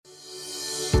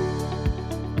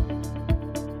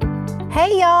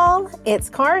Hey y'all,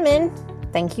 it's Carmen.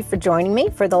 Thank you for joining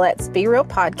me for the Let's Be Real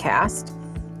podcast.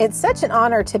 It's such an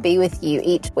honor to be with you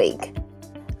each week.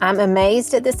 I'm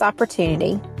amazed at this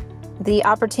opportunity, the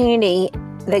opportunity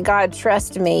that God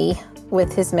trusts me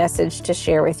with His message to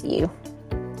share with you.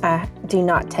 I do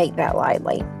not take that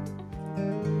lightly.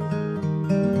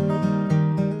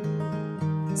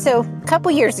 So a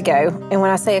couple years ago, and when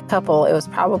I say a couple, it was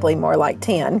probably more like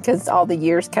 10 because all the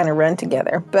years kind of run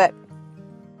together. But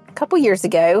a couple years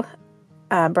ago,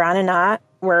 Brian and I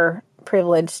were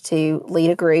privileged to lead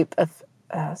a group of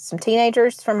some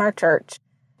teenagers from our church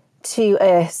to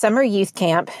a summer youth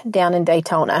camp down in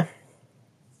Daytona.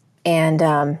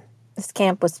 And this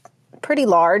camp was pretty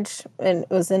large, and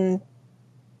it was in,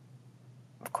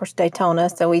 of course, Daytona.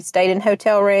 So we stayed in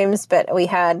hotel rooms, but we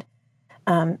had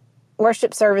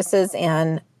worship services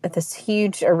and at this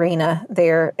huge arena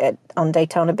there on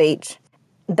Daytona Beach.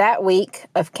 That week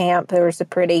of camp, there was a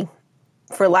pretty,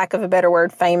 for lack of a better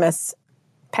word, famous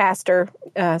pastor,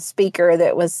 speaker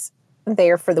that was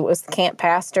there was the camp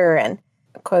pastor, and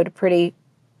quote, a pretty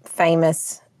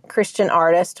famous Christian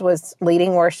artist was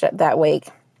leading worship that week.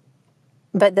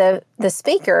 But the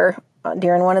speaker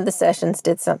during one of the sessions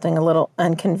did something a little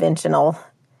unconventional.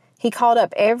 He called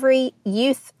up every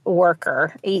youth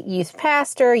worker, youth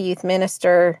pastor, youth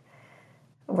minister,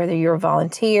 whether you're a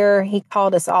volunteer. He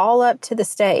called us all up to the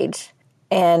stage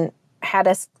and had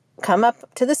us come up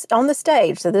to on the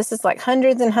stage. So this is like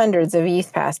hundreds and hundreds of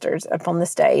youth pastors up on the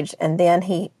stage. And then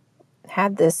he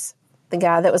had the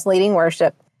guy that was leading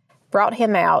worship, brought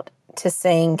him out to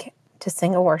sing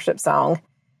a worship song.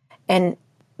 And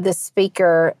the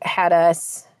speaker had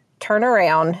us turn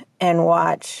around and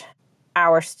watch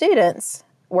our students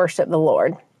worship the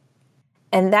Lord.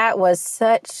 And that was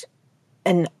such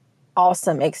an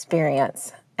awesome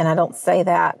experience. And I don't say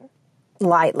that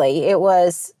lightly. It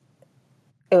was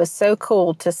so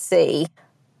cool to see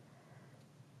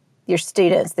your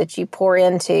students that you pour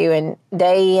into, and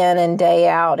day in and day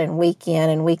out and week in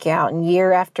and week out and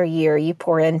year after year you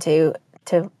pour into,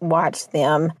 to watch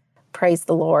them praise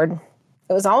the Lord.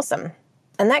 It was awesome.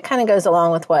 And that kind of goes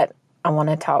along with what I want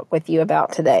to talk with you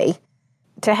about today.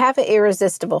 To have an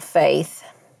irresistible faith,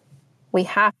 we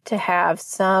have to have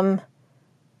some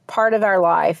part of our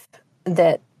life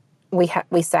that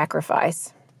we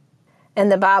sacrifice. And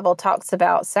the Bible talks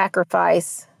about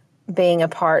sacrifice being a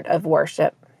part of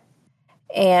worship.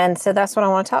 And so that's what I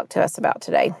want to talk to us about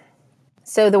today.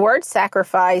 So the word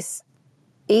sacrifice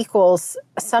equals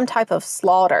some type of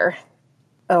slaughter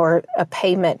or a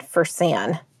payment for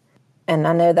sin. And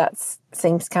I know that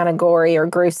seems kind of gory or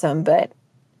gruesome, but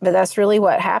that's really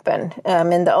what happened.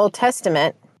 In the Old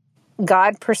Testament,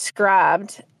 God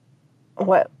prescribed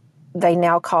what they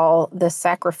now call the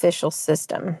sacrificial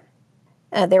system.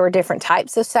 There were different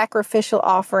types of sacrificial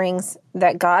offerings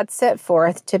that God set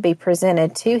forth to be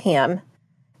presented to Him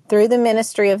through the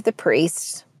ministry of the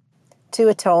priests to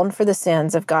atone for the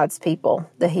sins of God's people,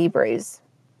 the Hebrews.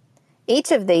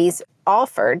 Each of these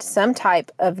offered some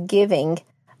type of giving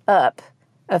up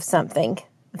of something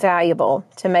valuable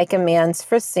to make amends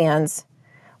for sins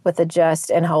with a just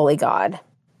and holy God.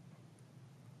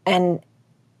 And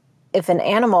if an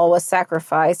animal was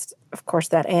sacrificed, of course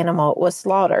that animal was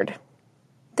slaughtered.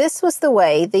 This was the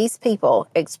way these people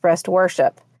expressed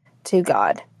worship to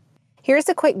God. Here's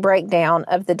a quick breakdown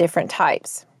of the different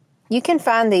types. You can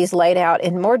find these laid out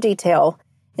in more detail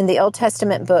in the Old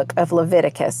Testament book of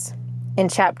Leviticus in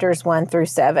chapters 1 through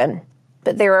 7,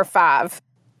 but there are 5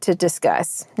 to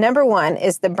discuss. Number 1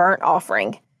 is the burnt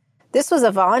offering. This was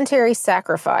a voluntary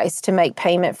sacrifice to make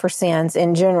payment for sins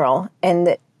in general, and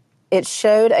that it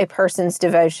showed a person's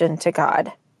devotion to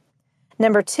God.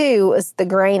 Number 2 was the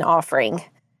grain offering,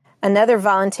 another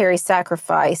voluntary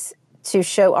sacrifice to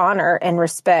show honor and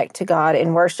respect to God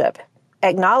in worship,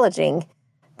 acknowledging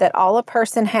that all a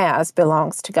person has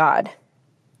belongs to God.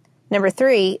 Number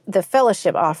 3, the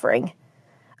fellowship offering,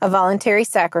 a voluntary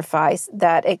sacrifice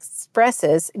that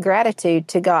expresses gratitude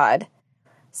to God,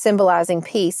 symbolizing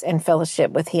peace and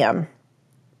fellowship with Him.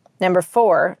 Number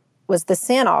 4 was the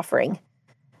sin offering,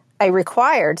 a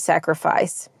required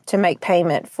sacrifice to make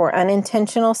payment for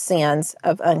unintentional sins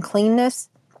of uncleanness,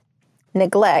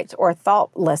 neglect, or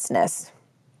thoughtlessness,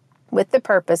 with the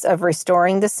purpose of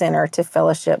restoring the sinner to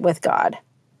fellowship with God.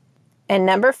 And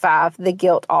number 5, the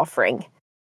guilt offering,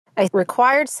 a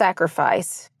required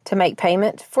sacrifice to make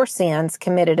payment for sins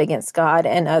committed against God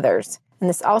and others. And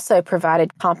this also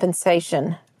provided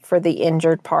compensation for the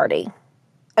injured party.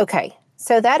 Okay,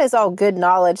 so that is all good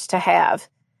knowledge to have,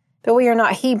 but we are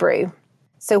not Hebrew.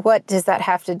 So what does that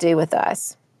have to do with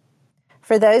us?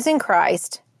 For those in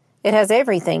Christ, it has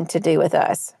everything to do with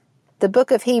us. the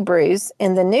book of Hebrews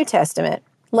in the New Testament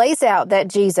lays out that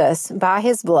Jesus, by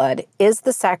his blood, is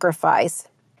the sacrifice.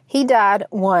 He died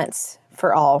once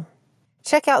for all.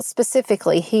 Check out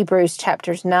specifically Hebrews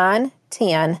chapters 9,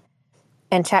 10,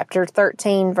 and chapter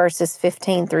 13, verses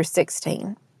 15 through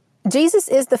 16. Jesus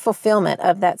is the fulfillment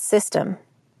of that system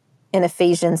in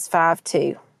Ephesians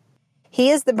 5:2.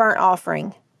 He is the burnt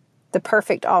offering, the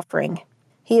perfect offering.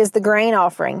 He is the grain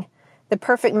offering, the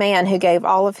perfect man who gave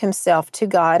all of himself to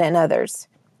God and others.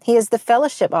 He is the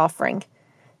fellowship offering,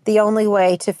 the only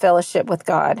way to fellowship with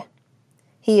God.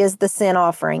 He is the sin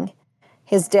offering.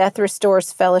 His death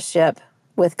restores fellowship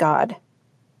with God.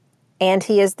 And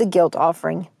he is the guilt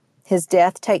offering. His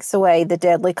death takes away the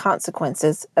deadly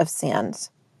consequences of sins.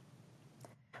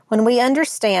 When we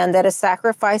understand that a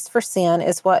sacrifice for sin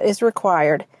is what is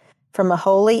required from a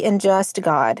holy and just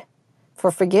God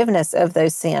for forgiveness of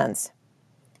those sins,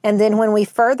 and then when we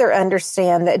further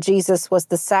understand that Jesus was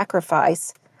the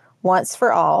sacrifice once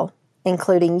for all,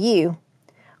 including you,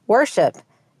 worship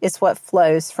is what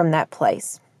flows from that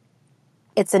place.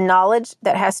 It's a knowledge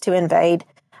that has to invade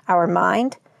our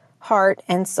mind, heart,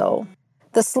 and soul.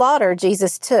 The slaughter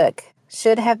Jesus took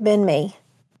should have been me.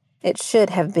 It should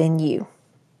have been you.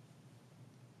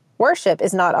 Worship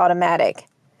is not automatic.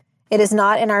 It is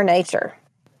not in our nature.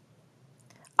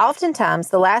 Oftentimes,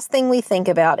 the last thing we think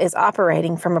about is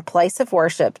operating from a place of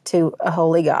worship to a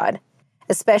holy God,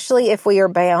 especially if we are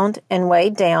bound and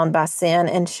weighed down by sin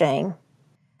and shame.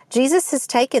 Jesus has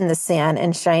taken the sin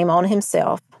and shame on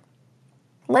himself.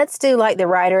 Let's do like the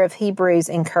writer of Hebrews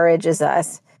encourages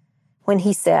us when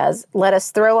he says, "Let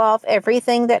us throw off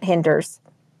everything that hinders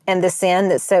and the sin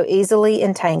that so easily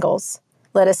entangles.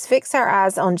 Let us fix our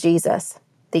eyes on Jesus,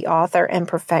 the author and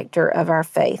perfecter of our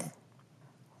faith."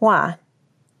 Why?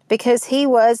 Because he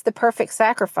was the perfect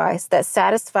sacrifice that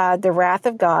satisfied the wrath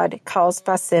of God caused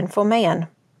by sinful man.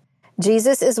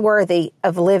 Jesus is worthy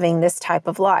of living this type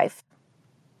of life.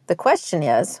 The question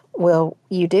is, will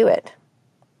you do it?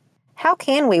 How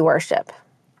can we worship?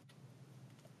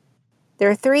 There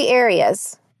are 3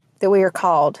 areas that we are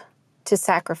called to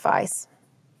sacrifice: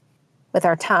 with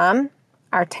our time,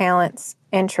 our talents,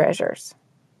 and treasures.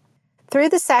 Through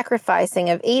the sacrificing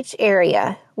of each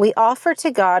area, we offer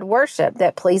to God worship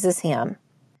that pleases him.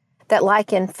 That,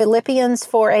 like in Philippians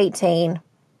 4:18,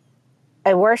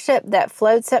 a worship that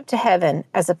floats up to heaven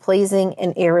as a pleasing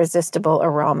and irresistible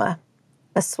aroma,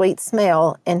 a sweet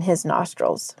smell in his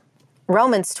nostrils.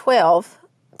 Romans 12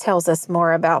 tells us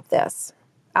more about this.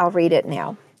 I'll read it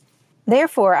now.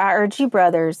 "Therefore, I urge you,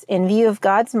 brothers, in view of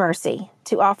God's mercy,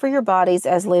 to offer your bodies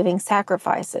as living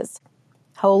sacrifices,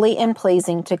 holy and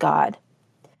pleasing to God.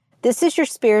 This is your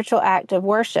spiritual act of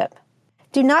worship.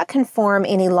 Do not conform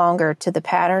any longer to the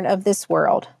pattern of this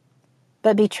world,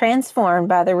 but be transformed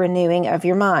by the renewing of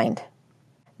your mind.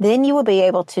 Then you will be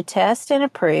able to test and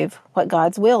approve what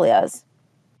God's will is,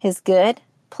 his good,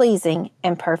 pleasing,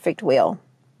 and perfect will.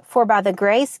 For by the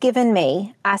grace given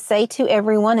me, I say to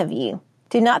every one of you,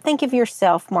 do not think of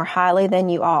yourself more highly than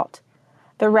you ought,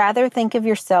 but rather think of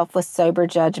yourself with sober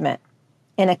judgment,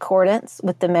 in accordance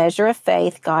with the measure of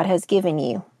faith God has given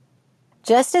you.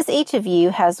 Just as each of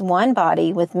you has one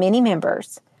body with many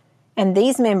members, and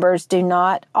these members do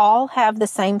not all have the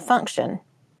same function,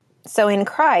 so in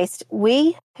Christ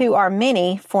we who are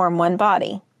many form one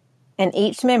body, and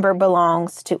each member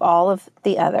belongs to all of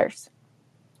the others.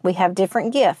 We have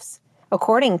different gifts,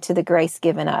 according to the grace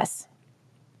given us.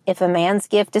 If a man's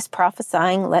gift is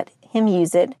prophesying, let him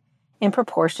use it in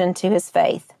proportion to his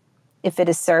faith. If it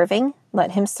is serving,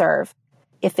 let him serve.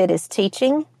 If it is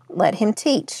teaching, let him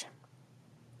teach.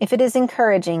 If it is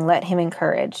encouraging, let him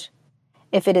encourage.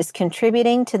 If it is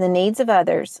contributing to the needs of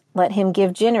others, let him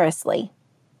give generously.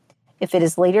 If it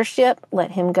is leadership,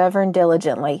 let him govern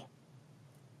diligently.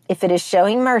 If it is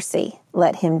showing mercy,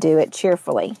 let him do it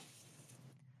cheerfully.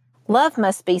 Love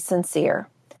must be sincere.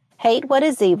 Hate what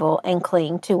is evil and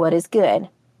cling to what is good.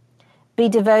 Be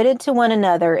devoted to one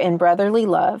another in brotherly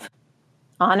love.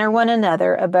 Honor one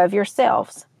another above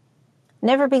yourselves.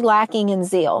 Never be lacking in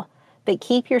zeal, but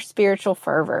keep your spiritual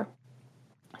fervor.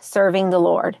 Serving the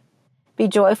Lord. Be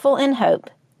joyful in hope,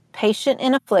 patient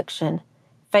in affliction,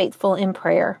 faithful in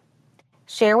prayer.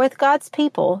 Share with God's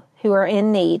people who are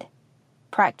in need.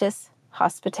 Practice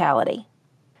hospitality.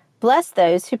 Bless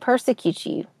those who persecute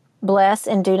you. Bless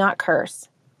and do not curse.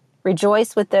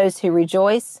 Rejoice with those who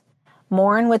rejoice.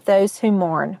 Mourn with those who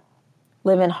mourn.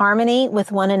 Live in harmony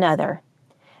with one another.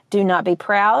 Do not be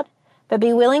proud, but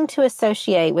be willing to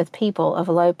associate with people of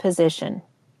low position.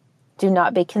 Do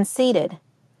not be conceited.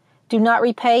 Do not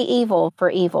repay evil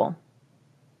for evil.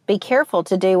 Be careful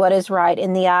to do what is right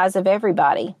in the eyes of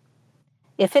everybody.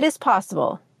 If it is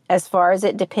possible, As far as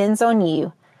it depends on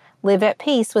you, live at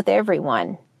peace with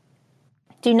everyone.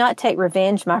 Do not take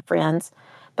revenge, my friends,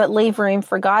 but leave room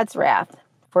for God's wrath.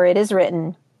 For it is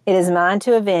written, 'It is mine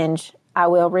to avenge, I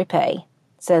will repay,'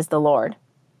 says the Lord.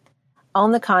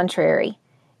 On the contrary,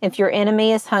 if your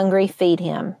enemy is hungry, feed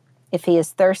him. If he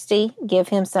is thirsty, give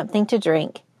him something to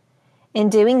drink. In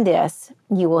doing this,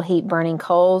 you will heap burning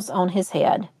coals on his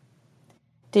head.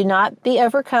 Do not be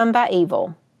overcome by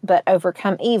evil, but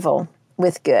overcome evil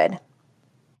with good."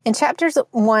 In chapters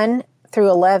 1 through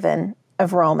 11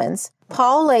 of Romans,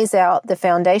 Paul lays out the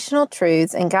foundational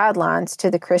truths and guidelines to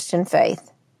the Christian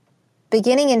faith.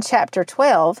 Beginning in chapter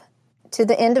 12 to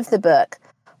the end of the book,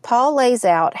 Paul lays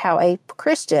out how a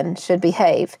Christian should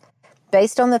behave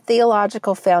based on the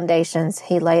theological foundations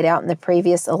he laid out in the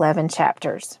previous 11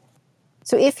 chapters.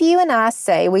 So if you and I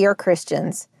say we are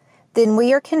Christians, then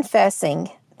we are confessing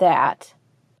that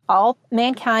all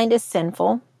mankind is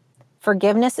sinful,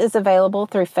 forgiveness is available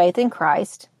through faith in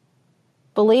Christ,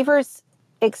 believers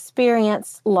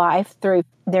experience life through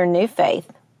their new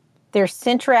faith, their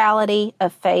centrality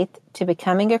of faith to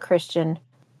becoming a Christian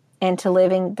and to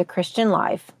living the Christian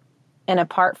life, and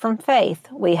apart from faith,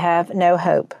 we have no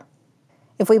hope.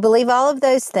 If we believe all of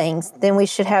those things, then we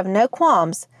should have no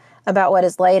qualms about what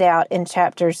is laid out in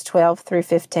chapters 12 through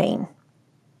 15.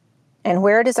 And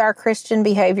where does our Christian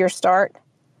behavior start?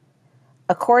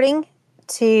 According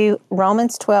to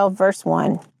Romans 12, verse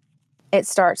 1, it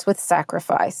starts with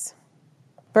sacrifice.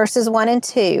 Verses 1 and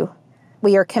 2,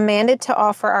 we are commanded to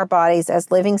offer our bodies as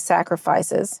living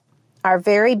sacrifices, our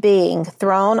very being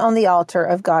thrown on the altar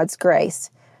of God's grace,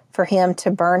 for Him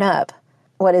to burn up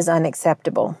what is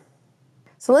unacceptable.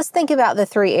 So let's think about the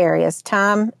three areas: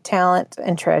 time, talent,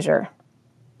 and treasure.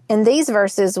 In these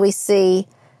verses, we see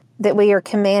that we are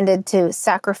commanded to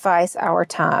sacrifice our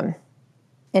time.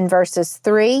 In verses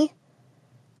 3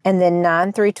 and then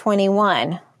 9 through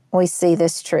 21, we see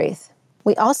this truth.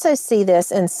 We also see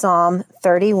this in Psalm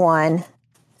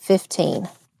 31:15.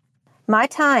 "My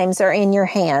times are in your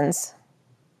hands,"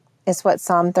 is what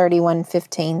Psalm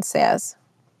 31:15 says.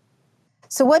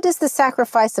 So what does the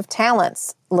sacrifice of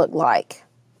talents look like?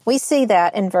 We see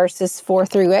that in verses 4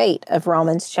 through 8 of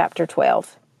Romans chapter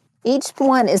 12. Each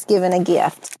one is given a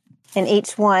gift, and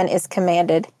each one is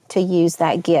commanded to use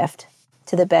that gift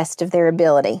to the best of their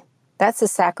ability. That's a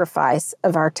sacrifice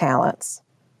of our talents.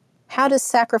 How does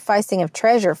sacrificing of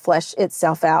treasure flesh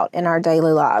itself out in our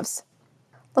daily lives?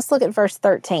 Let's look at verse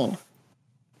 13.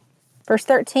 Verse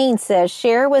 13 says,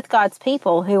 "Share with God's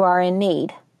people who are in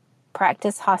need.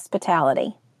 Practice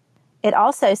hospitality." It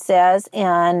also says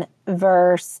in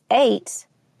verse 8,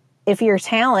 if your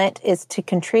talent is to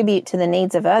contribute to the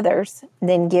needs of others,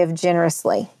 then give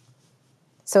generously.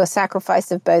 So a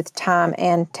sacrifice of both time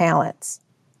and talents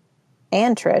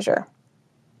and treasure.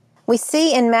 We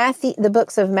see in the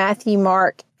books of Matthew,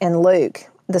 Mark, and Luke,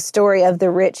 the story of the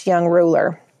rich young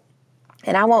ruler.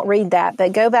 And I won't read that,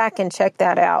 but go back and check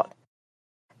that out.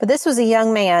 But this was a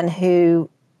young man who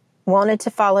wanted to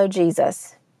follow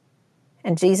Jesus.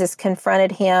 And Jesus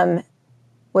confronted him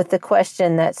with the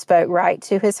question that spoke right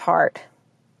to his heart.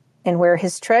 And where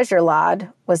his treasure lied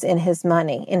was in his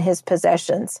money, in his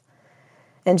possessions.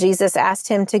 And Jesus asked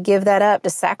him to give that up, to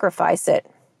sacrifice it.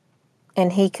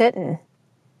 And he couldn't.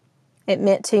 It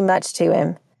meant too much to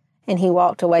him, and he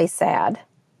walked away sad.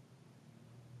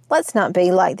 Let's not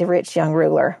be like the rich young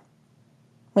ruler.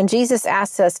 When Jesus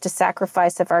asks us to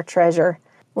sacrifice of our treasure,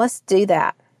 let's do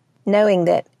that, knowing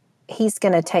that He's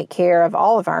going to take care of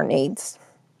all of our needs.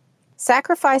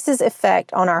 Sacrifice's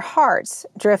effect on our hearts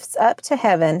drifts up to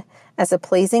heaven as a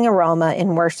pleasing aroma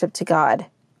in worship to God.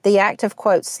 The act of,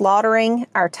 quote, slaughtering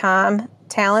our time,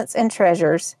 talents, and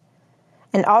treasures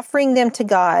and offering them to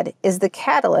God is the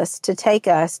catalyst to take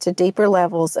us to deeper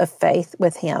levels of faith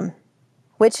with Him,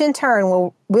 which in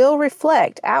turn will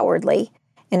reflect outwardly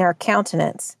in our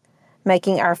countenance,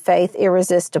 making our faith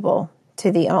irresistible to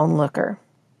the onlooker.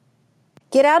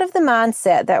 Get out of the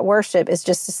mindset that worship is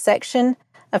just a section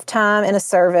of time in a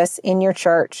service in your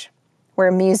church where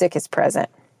music is present.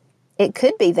 It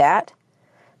could be that,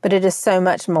 but it is so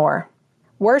much more.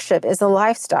 Worship is a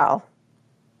lifestyle.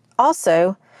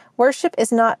 Also, worship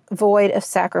is not void of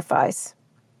sacrifice.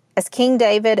 As King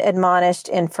David admonished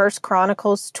in 1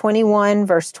 Chronicles 21,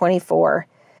 verse 24,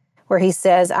 where he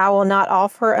says, "I will not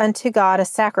offer unto God a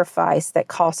sacrifice that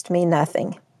cost me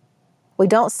nothing." We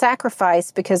don't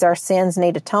sacrifice because our sins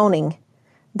need atoning.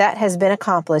 That has been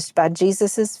accomplished by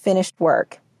Jesus' finished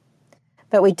work.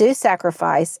 But we do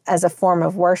sacrifice as a form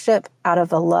of worship out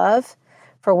of a love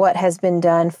for what has been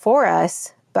done for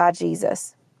us by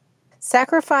Jesus.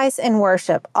 Sacrifice and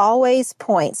worship always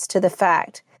points to the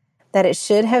fact that it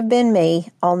should have been me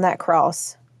on that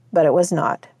cross, but it was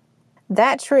not.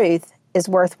 That truth is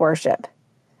worth worship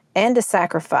and a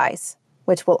sacrifice,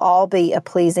 which will all be a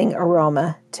pleasing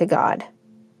aroma to God.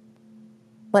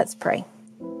 Let's pray.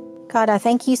 God, I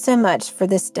thank you so much for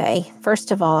this day.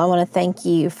 First of all, I want to thank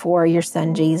you for your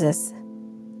son, Jesus,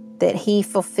 that he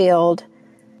fulfilled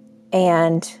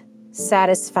and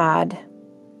satisfied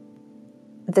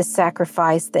the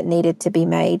sacrifice that needed to be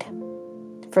made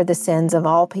for the sins of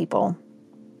all people.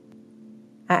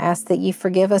 I ask that you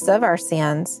forgive us of our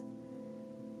sins.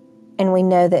 And we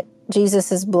know that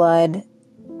Jesus' blood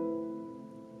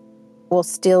will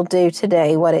still do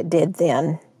today what it did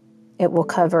then. It will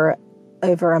cover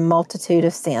over a multitude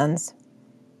of sins.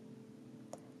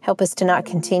 Help us to not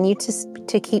continue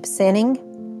to keep sinning.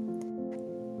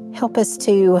 Help us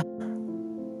to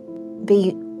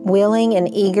be willing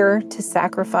and eager to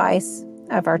sacrifice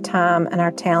of our time and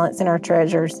our talents and our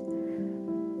treasures,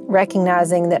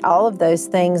 recognizing that all of those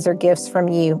things are gifts from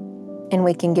you, and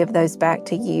we can give those back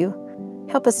to you.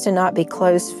 Help us to not be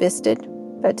closed-fisted,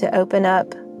 but to open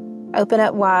up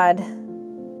wide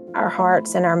our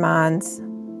hearts and our minds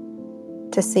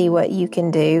to see what you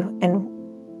can do and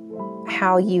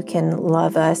how you can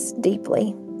love us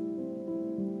deeply.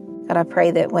 God, I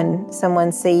pray that when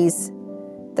someone sees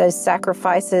those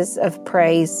sacrifices of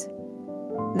praise,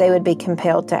 they would be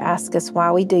compelled to ask us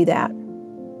why we do that.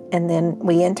 And then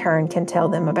we in turn can tell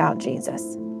them about Jesus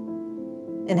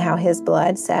and how his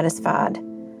blood satisfied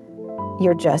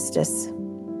your justice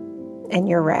and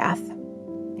your wrath.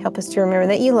 Help us to remember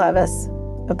that you love us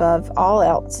above all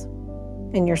else.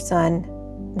 And your son,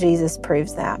 Jesus,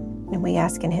 proves that. And we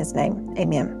ask in his name,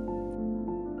 amen.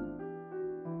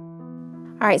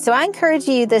 All right, so I encourage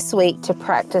you this week to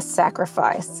practice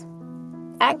sacrifice.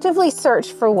 Actively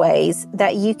search for ways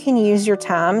that you can use your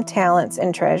time, talents,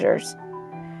 and treasures.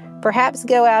 Perhaps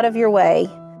go out of your way,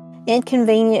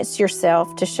 inconvenience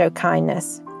yourself to show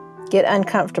kindness. Get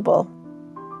uncomfortable.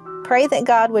 Pray that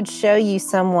God would show you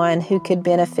someone who could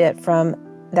benefit from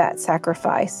that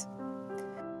sacrifice.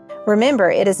 Remember,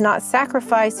 it is not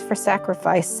sacrifice for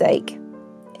sacrifice's sake.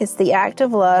 It's the act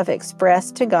of love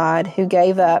expressed to God who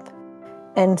gave up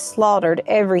and slaughtered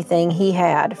everything he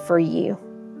had for you.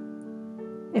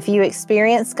 If you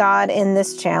experience God in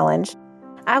this challenge,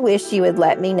 I wish you would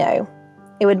let me know.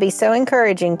 It would be so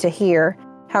encouraging to hear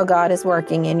how God is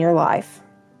working in your life.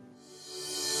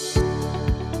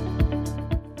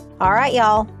 All right,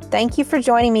 y'all. Thank you for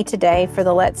joining me today for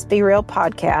the Let's Be Real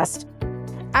podcast.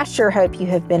 I sure hope you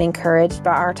have been encouraged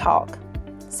by our talk.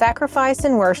 Sacrifice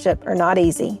and worship are not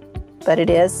easy, but it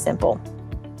is simple.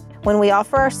 When we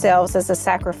offer ourselves as a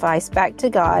sacrifice back to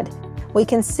God, we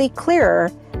can see clearer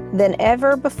than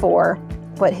ever before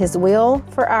what his will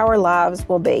for our lives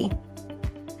will be.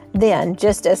 Then,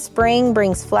 just as spring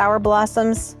brings flower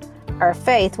blossoms, our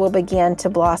faith will begin to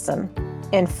blossom,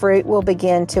 and fruit will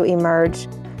begin to emerge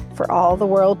for all the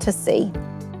world to see.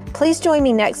 Please join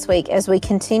me next week as we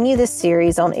continue this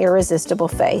series on irresistible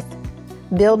faith.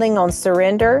 Building on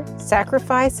surrender,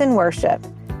 sacrifice, and worship,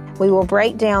 we will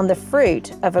break down the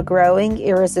fruit of a growing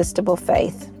irresistible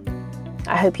faith.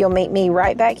 I hope you'll meet me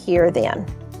right back here then.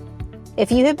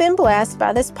 If you have been blessed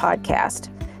by this podcast,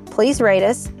 please rate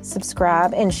us,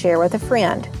 subscribe, and share with a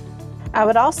friend. I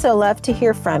would also love to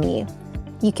hear from you.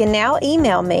 You can now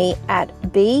email me at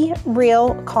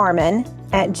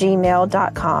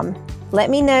berealcarmen@gmail.com. Let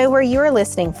me know where you are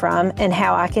listening from and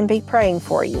how I can be praying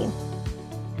for you.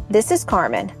 This is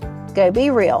Carmen. Go be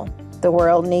real. The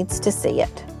world needs to see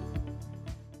it.